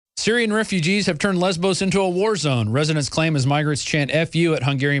Syrian refugees have turned Lesbos into a war zone. Residents claim as migrants chant FU at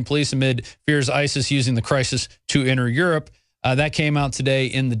Hungarian police amid fears ISIS using the crisis to enter Europe. That came out today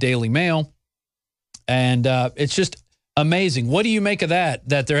in the Daily Mail. And it's just amazing. What do you make of that?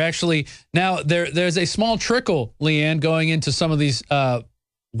 That they're actually now there's a small trickle, Leanne, going into some of these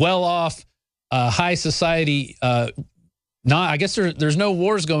well-off, high society. I guess there's no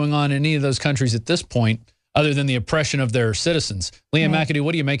wars going on in any of those countries at this point, other than the oppression of their citizens. Leanne McAdoo,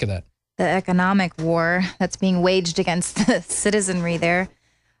 what do you make of that? The economic war that's being waged against the citizenry there.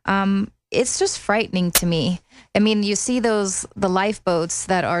 It's just frightening to me. I mean, you see the lifeboats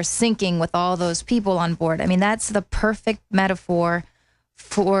that are sinking with all those people on board. I mean, that's the perfect metaphor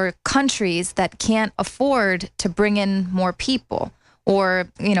for countries that can't afford to bring in more people. Or,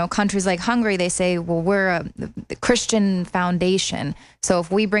 you know, countries like Hungary, they say, well, we're a Christian foundation. So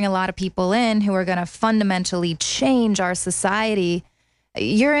if we bring a lot of people in who are going to fundamentally change our society,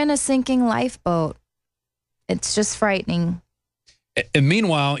 you're in a sinking lifeboat. It's just frightening. And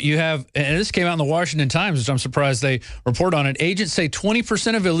meanwhile, you have, and this came out in the Washington Times, which I'm surprised they report on it, agents say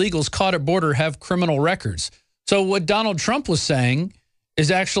 20% of illegals caught at border have criminal records. So what Donald Trump was saying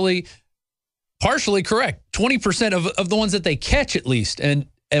is actually partially correct. 20% of the ones that they catch, at least. And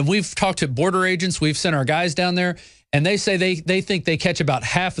we've talked to border agents. We've sent our guys down there, and they say they think they catch about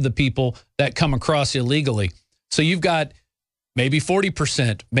half of the people that come across illegally. So you've got maybe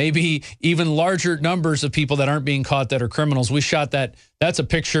 40%, maybe even larger numbers of people that aren't being caught that are criminals. We shot that. That's a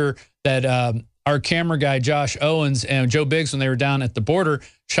picture that our camera guy, Josh Owens, and Joe Biggs, when they were down at the border,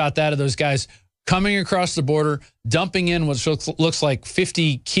 shot that of those guys coming across the border, dumping in what looks like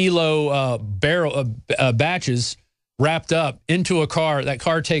 50-kilo batches wrapped up into a car. That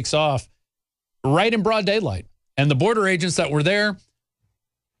car takes off right in broad daylight. And the border agents that were there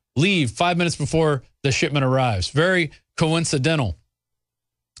leave 5 minutes before the shipment arrives. Very coincidental.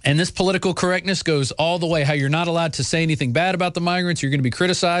 And this political correctness goes all the way, how you're not allowed to say anything bad about the migrants. You're going to be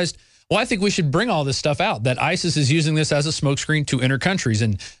criticized. Well, I think we should bring all this stuff out, that ISIS is using this as a smokescreen to enter countries.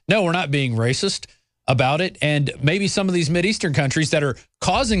 And no, we're not being racist about it. And maybe some of these Mideastern countries that are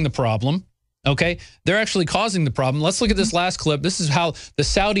causing the problem, okay, they're actually causing the problem. Let's look at this last clip. This is how the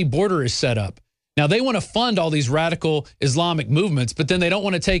Saudi border is set up. Now, they want to fund all these radical Islamic movements, but then they don't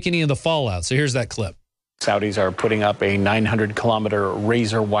want to take any of the fallout. So here's that clip. Saudis are putting up a 900-kilometer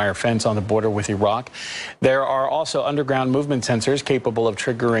razor wire fence on the border with Iraq. There are also underground movement sensors capable of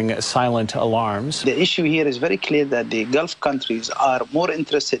triggering silent alarms. The issue here is very clear that the Gulf countries are more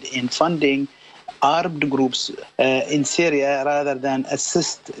interested in funding armed groups in Syria rather than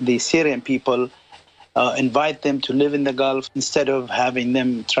assist the Syrian people, invite them to live in the Gulf instead of having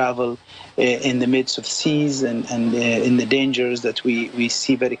them travel in the midst of seas and in the dangers that we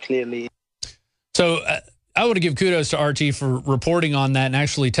see very clearly. So I want to give kudos to RT for reporting on that and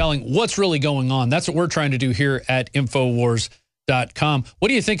actually telling what's really going on. That's what we're trying to do here at Infowars.com. What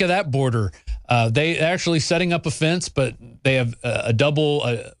do you think of that border? They're actually setting up a fence, but they have a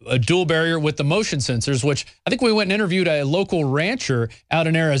dual barrier with the motion sensors, which I think we went and interviewed a local rancher out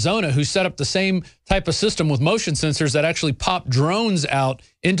in Arizona who set up the same type of system with motion sensors that actually pop drones out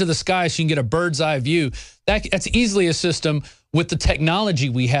into the sky so you can get a bird's eye view. That's easily a system with the technology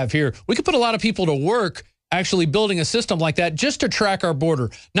we have here. We could put a lot of people to work actually building a system like that just to track our border,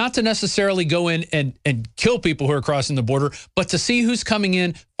 not to necessarily go in and kill people who are crossing the border, but to see who's coming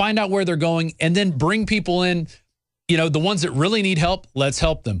in, find out where they're going, and then bring people in. You know, the ones that really need help, let's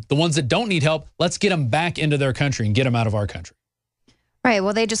help them. The ones that don't need help, let's get them back into their country and get them out of our country. Right.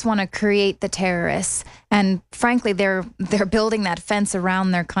 Well, they just want to create the terrorists. And frankly, they're building that fence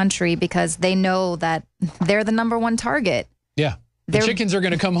around their country because they know that they're the #1 target. Yeah. The chickens are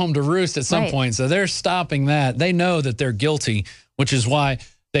going to come home to roost at some point, so they're stopping that. They know that they're guilty, which is why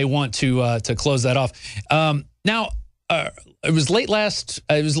they want to close that off. Now, it was late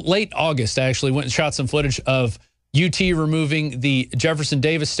August, I actually went and shot some footage of UT removing the Jefferson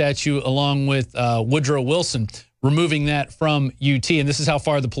Davis statue along with Woodrow Wilson, removing that from UT. And this is how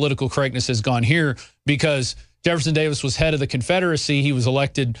far the political correctness has gone here, because Jefferson Davis was head of the Confederacy. He was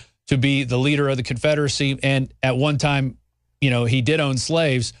elected to be the leader of the Confederacy, and at one time, you know, he did own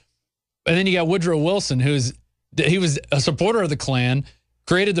slaves. And then you got Woodrow Wilson, he was a supporter of the Klan,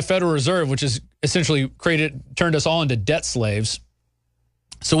 created the Federal Reserve, which is essentially turned us all into debt slaves.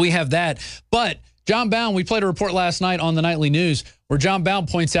 So we have that. But John Bound, we played a report last night on the Nightly News where John Bound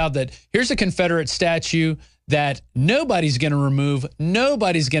points out that here's a Confederate statue that nobody's going to remove,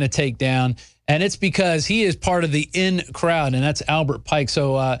 nobody's going to take down, and it's because he is part of the in crowd, and that's Albert Pike.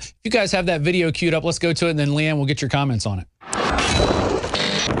 So if you guys have that video queued up, let's go to it, and then Leanne will get your comments on it.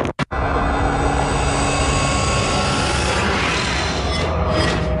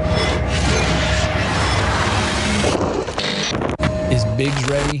 Biggs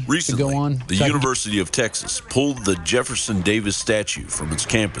ready Recently, to go on? the University of Texas pulled the Jefferson Davis statue from its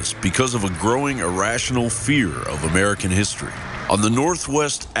campus because of a growing irrational fear of American history. On the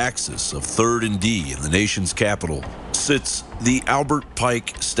northwest axis of 3rd and D in the nation's capital sits the Albert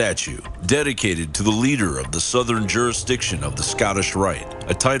Pike statue, dedicated to the leader of the southern jurisdiction of the Scottish Rite,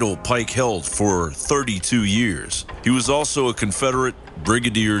 a title Pike held for 32 years. He was also a Confederate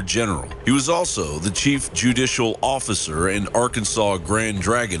brigadier general. He was also the chief judicial officer and Arkansas Grand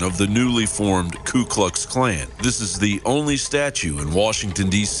Dragon of the newly formed Ku Klux Klan. This is the only statue in Washington,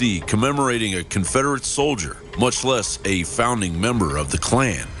 D.C. commemorating a Confederate soldier, much less a founding member of the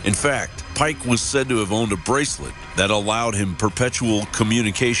Klan. In fact, Pike was said to have owned a bracelet that allowed him perpetual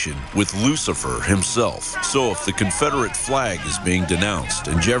communication with Lucifer himself. So if the Confederate flag is being denounced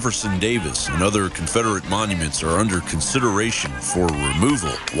and Jefferson Davis and other Confederate monuments are under consideration for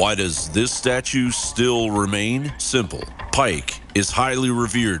removal, why does this statue still remain? Simple. Pike is highly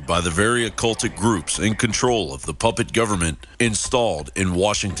revered by the very occultic groups in control of the puppet government installed in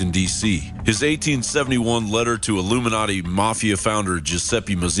Washington, D.C. His 1871 letter to Illuminati mafia founder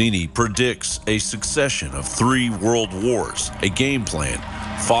Giuseppe Mazzini predicts a succession of 3 world wars, a game plan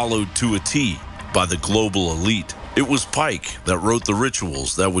followed to a T by the global elite. It was Pike that wrote the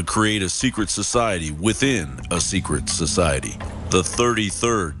rituals that would create a secret society within a secret society, the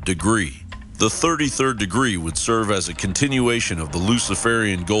 33rd degree. The 33rd degree would serve as a continuation of the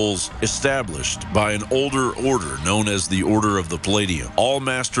Luciferian goals established by an older order known as the Order of the Palladium. All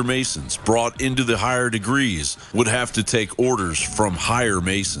Master Masons brought into the higher degrees would have to take orders from higher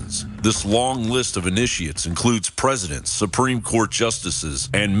Masons. This long list of initiates includes presidents, Supreme Court justices,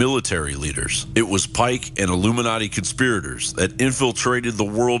 and military leaders. It was Pike and Illuminati conspirators that infiltrated the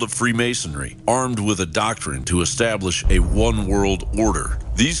world of Freemasonry, armed with a doctrine to establish a one-world order.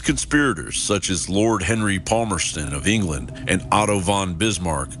 These conspirators, such as Lord Henry Palmerston of England and Otto von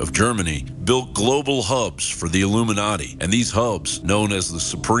Bismarck of Germany, built global hubs for the Illuminati, and these hubs, known as the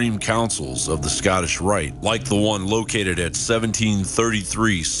Supreme Councils of the Scottish Rite, like the one located at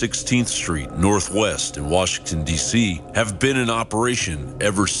 1733 16th Street Northwest in Washington, D.C., have been in operation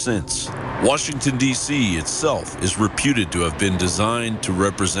ever since. Washington, D.C. itself is reputed to have been designed to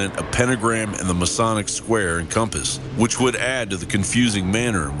represent a pentagram and the Masonic square and compass, which would add to the confusing manner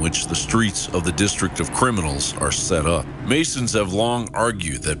in which the streets of the District of Criminals are set up. Masons have long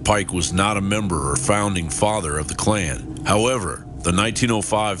argued that Pike was not a member or founding father of the Klan. However, the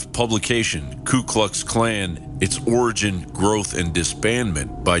 1905 publication Ku Klux Klan, Its Origin, Growth, and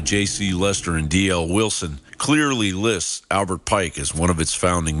Disbandment by J.C. Lester and D.L. Wilson clearly lists Albert Pike as one of its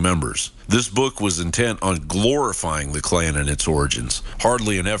founding members. This book was intent on glorifying the Klan and its origins,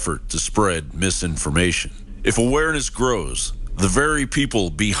 hardly an effort to spread misinformation. If awareness grows, the very people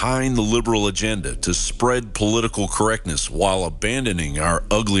behind the liberal agenda to spread political correctness while abandoning our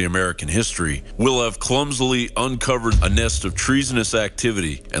ugly American history will have clumsily uncovered a nest of treasonous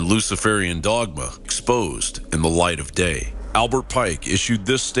activity and Luciferian dogma exposed in the light of day. Albert Pike issued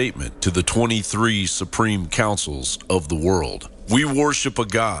this statement to the 23 Supreme Councils of the world. We worship a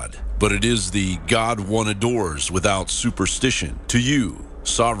God, but it is the God one adores without superstition. To you,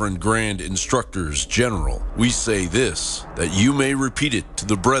 Sovereign Grand Instructors General, we say this, that you may repeat it to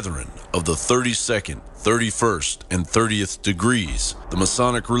the brethren of the 32nd, 31st, and 30th degrees. The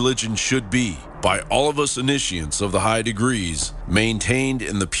Masonic religion should be, by all of us initiates of the high degrees, maintained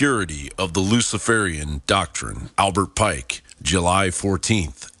in the purity of the Luciferian doctrine. Albert Pike, July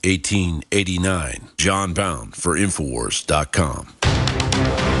 14th, 1889. John Bound for Infowars.com.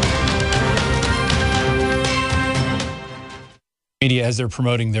 Media, as they're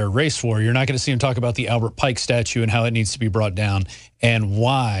promoting their race war, you're not going to see them talk about the Albert Pike statue and how it needs to be brought down and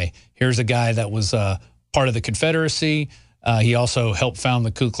why. Here's a guy that was part of the Confederacy. He also helped found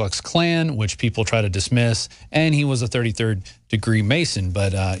the Ku Klux Klan, which people try to dismiss, and he was a 33rd degree Mason.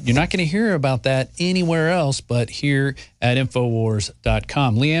 But you're not going to hear about that anywhere else but here at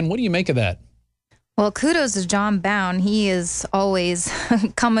Infowars.com. Leanne, what do you make of that? Well, kudos to John Bound. He is always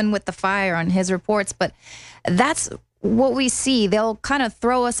coming with the fire on his reports, but that's what we see. They'll kind of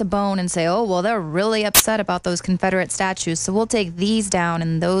throw us a bone and say, oh, well, they're really upset about those Confederate statues, so we'll take these down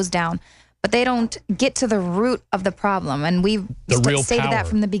and those down. But they don't get to the root of the problem. And we've stated that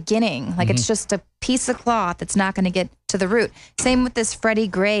from the beginning. Like, it's just a piece of cloth that's not going to get to the root. Same with this Freddie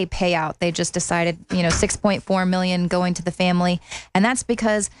Gray payout. They just decided, $6.4 million going to the family. And that's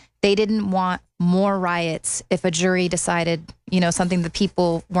because they didn't want more riots if a jury decided, something the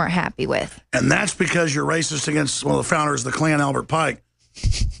people weren't happy with. And that's because you're racist against one of the founders of the Klan, Albert Pike.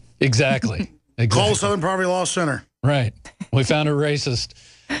 Exactly. Call the Southern Poverty Law Center. Right. We found a racist.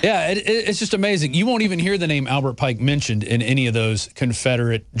 Yeah, it's just amazing. You won't even hear the name Albert Pike mentioned in any of those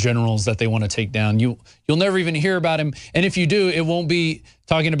Confederate generals that they want to take down. You'll never even hear about him. And if you do, it won't be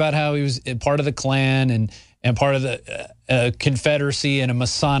talking about how he was part of the Klan and part of the Confederacy and a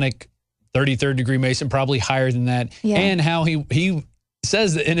Masonic 33rd degree Mason, probably higher than that. Yeah. And how he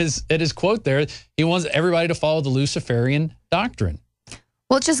says that in his quote there, he wants everybody to follow the Luciferian doctrine.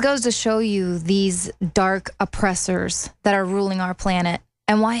 Well, it just goes to show you these dark oppressors that are ruling our planet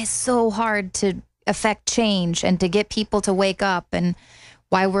and why it's so hard to affect change and to get people to wake up, and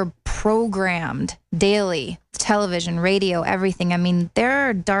why we're programmed daily, television, radio, everything. I mean, there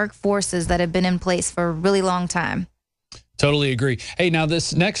are dark forces that have been in place for a really long time. Totally agree. Hey, now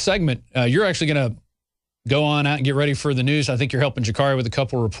this next segment, you're actually going to go on out and get ready for the news. I think you're helping Jakari with a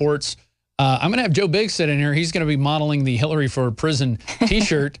couple reports. I'm going to have Joe Biggs sit in here. He's going to be modeling the Hillary for Prison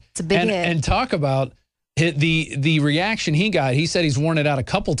T-shirt and talk about the reaction he got. He said he's worn it out a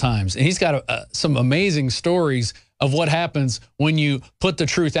couple times, and he's got some amazing stories of what happens when you put the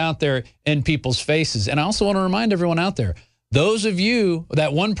truth out there in people's faces. And I also want to remind everyone out there, those of you,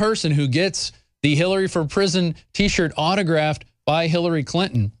 that one person who gets the Hillary for Prison T-shirt autographed by Hillary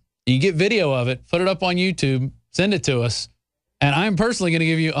Clinton, you get video of it, put it up on YouTube, send it to us. And I'm personally going to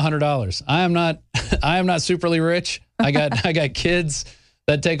give you $100. I am not superly rich. I got kids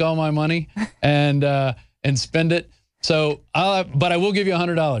that take all my money and spend it. So, but I will give you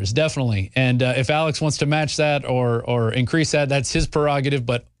 $100 definitely. And if Alex wants to match that or increase that, that's his prerogative.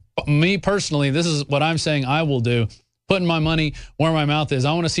 But me personally, this is what I'm saying I will do. Putting my money where my mouth is.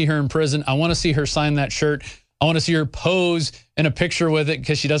 I want to see her in prison. I want to see her sign that shirt. I want to see her pose in a picture with it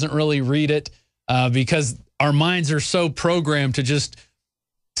because she doesn't really read it because our minds are so programmed to just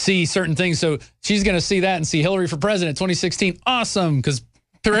see certain things. So she's going to see that and see Hillary for president 2016. Awesome, because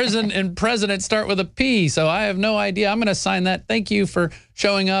prison and president start with a P. So I have no idea. I'm going to sign that. Thank you for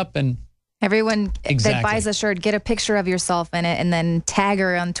showing up. And everyone that buys a shirt, get a picture of yourself in it and then tag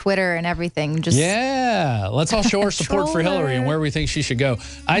her on Twitter and everything. Yeah, let's all show our support for Hillary and where we think she should go.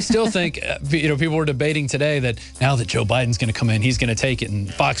 I still think, people were debating today that now that Joe Biden's going to come in, he's going to take it.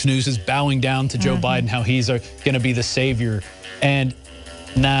 And Fox News is bowing down to Joe Biden, how he's going to be the savior. And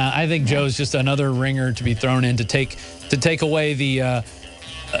nah, I think Joe's just another ringer to be thrown in to take away the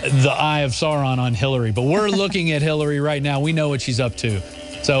eye of Sauron on Hillary. But we're looking at Hillary right now. We know what she's up to.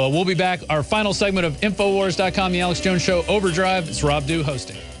 So we'll be back. Our final segment of Infowars.com, The Alex Jones Show, Overdrive. It's Rob Dew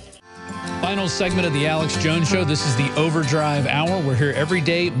hosting. Final segment of The Alex Jones Show. This is the Overdrive Hour. We're here every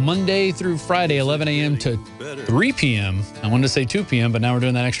day, Monday through Friday, 11 a.m. to 3 p.m. I wanted to say 2 p.m., but now we're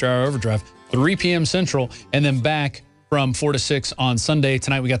doing that extra hour overdrive. 3 p.m. Central, and then back from 4 to 6 on Sunday.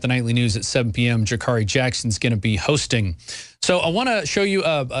 Tonight we got the nightly news at 7 p.m. Jakari Jackson's going to be hosting. So I want to show you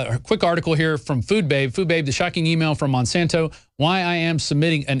a quick article here from Food Babe. Food Babe, the shocking email from Monsanto, why I am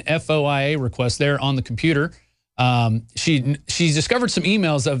submitting an FOIA request there on the computer. She discovered some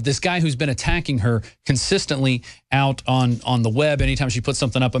emails of this guy who's been attacking her consistently out on the web anytime she puts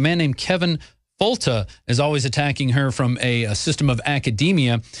something up. A man named Kevin Folta is always attacking her from a system of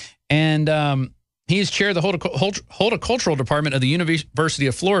academia. And he is chair of the horticultural department of the University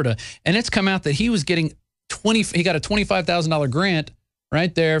of Florida. And it's come out that he was getting he got a $25,000 grant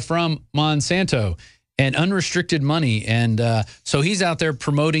right there from Monsanto and unrestricted money. And so he's out there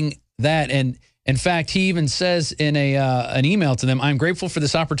promoting that. And in fact, he even says in an email to them, I'm grateful for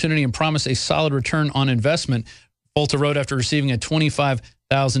this opportunity and promise a solid return on investment. Folta wrote after receiving a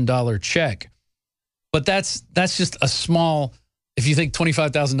 $25,000 check. But that's just a small, if you think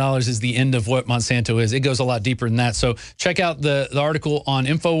 $25,000 is the end of what Monsanto is, it goes a lot deeper than that. So check out the article on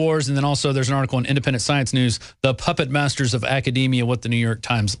InfoWars, and then also there's an article on Independent Science News, The Puppet Masters of Academia, What the New York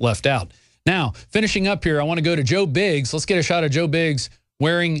Times Left Out. Now, finishing up here, I want to go to Joe Biggs. Let's get a shot of Joe Biggs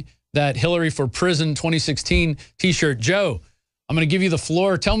wearing that Hillary for Prison 2016 T-shirt. Joe, I'm going to give you the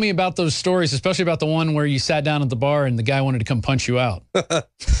floor. Tell me about those stories, especially about the one where you sat down at the bar and the guy wanted to come punch you out.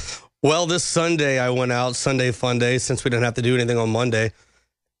 Well, this Sunday I went out, Sunday Fun Day, since we didn't have to do anything on Monday.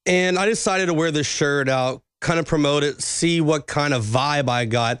 And I decided to wear this shirt out, kind of promote it, see what kind of vibe I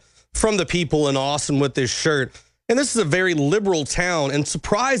got from the people in Austin with this shirt. And this is a very liberal town. And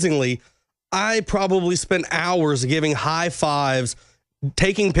surprisingly, I probably spent hours giving high fives,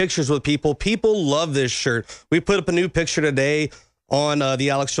 taking pictures with people. People love this shirt. We put up a new picture today on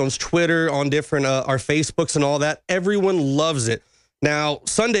the Alex Jones Twitter, on different our Facebooks and all that. Everyone loves it. Now,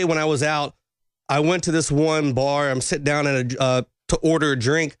 Sunday when I was out, I went to this one bar. I'm sitting down at to order a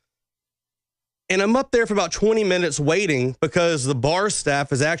drink. And I'm up there for about 20 minutes waiting because the bar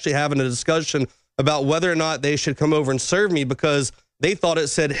staff is actually having a discussion about whether or not they should come over and serve me because they thought it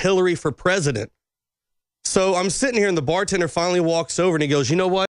said Hillary for president. So I'm sitting here and the bartender finally walks over and he goes, you know what?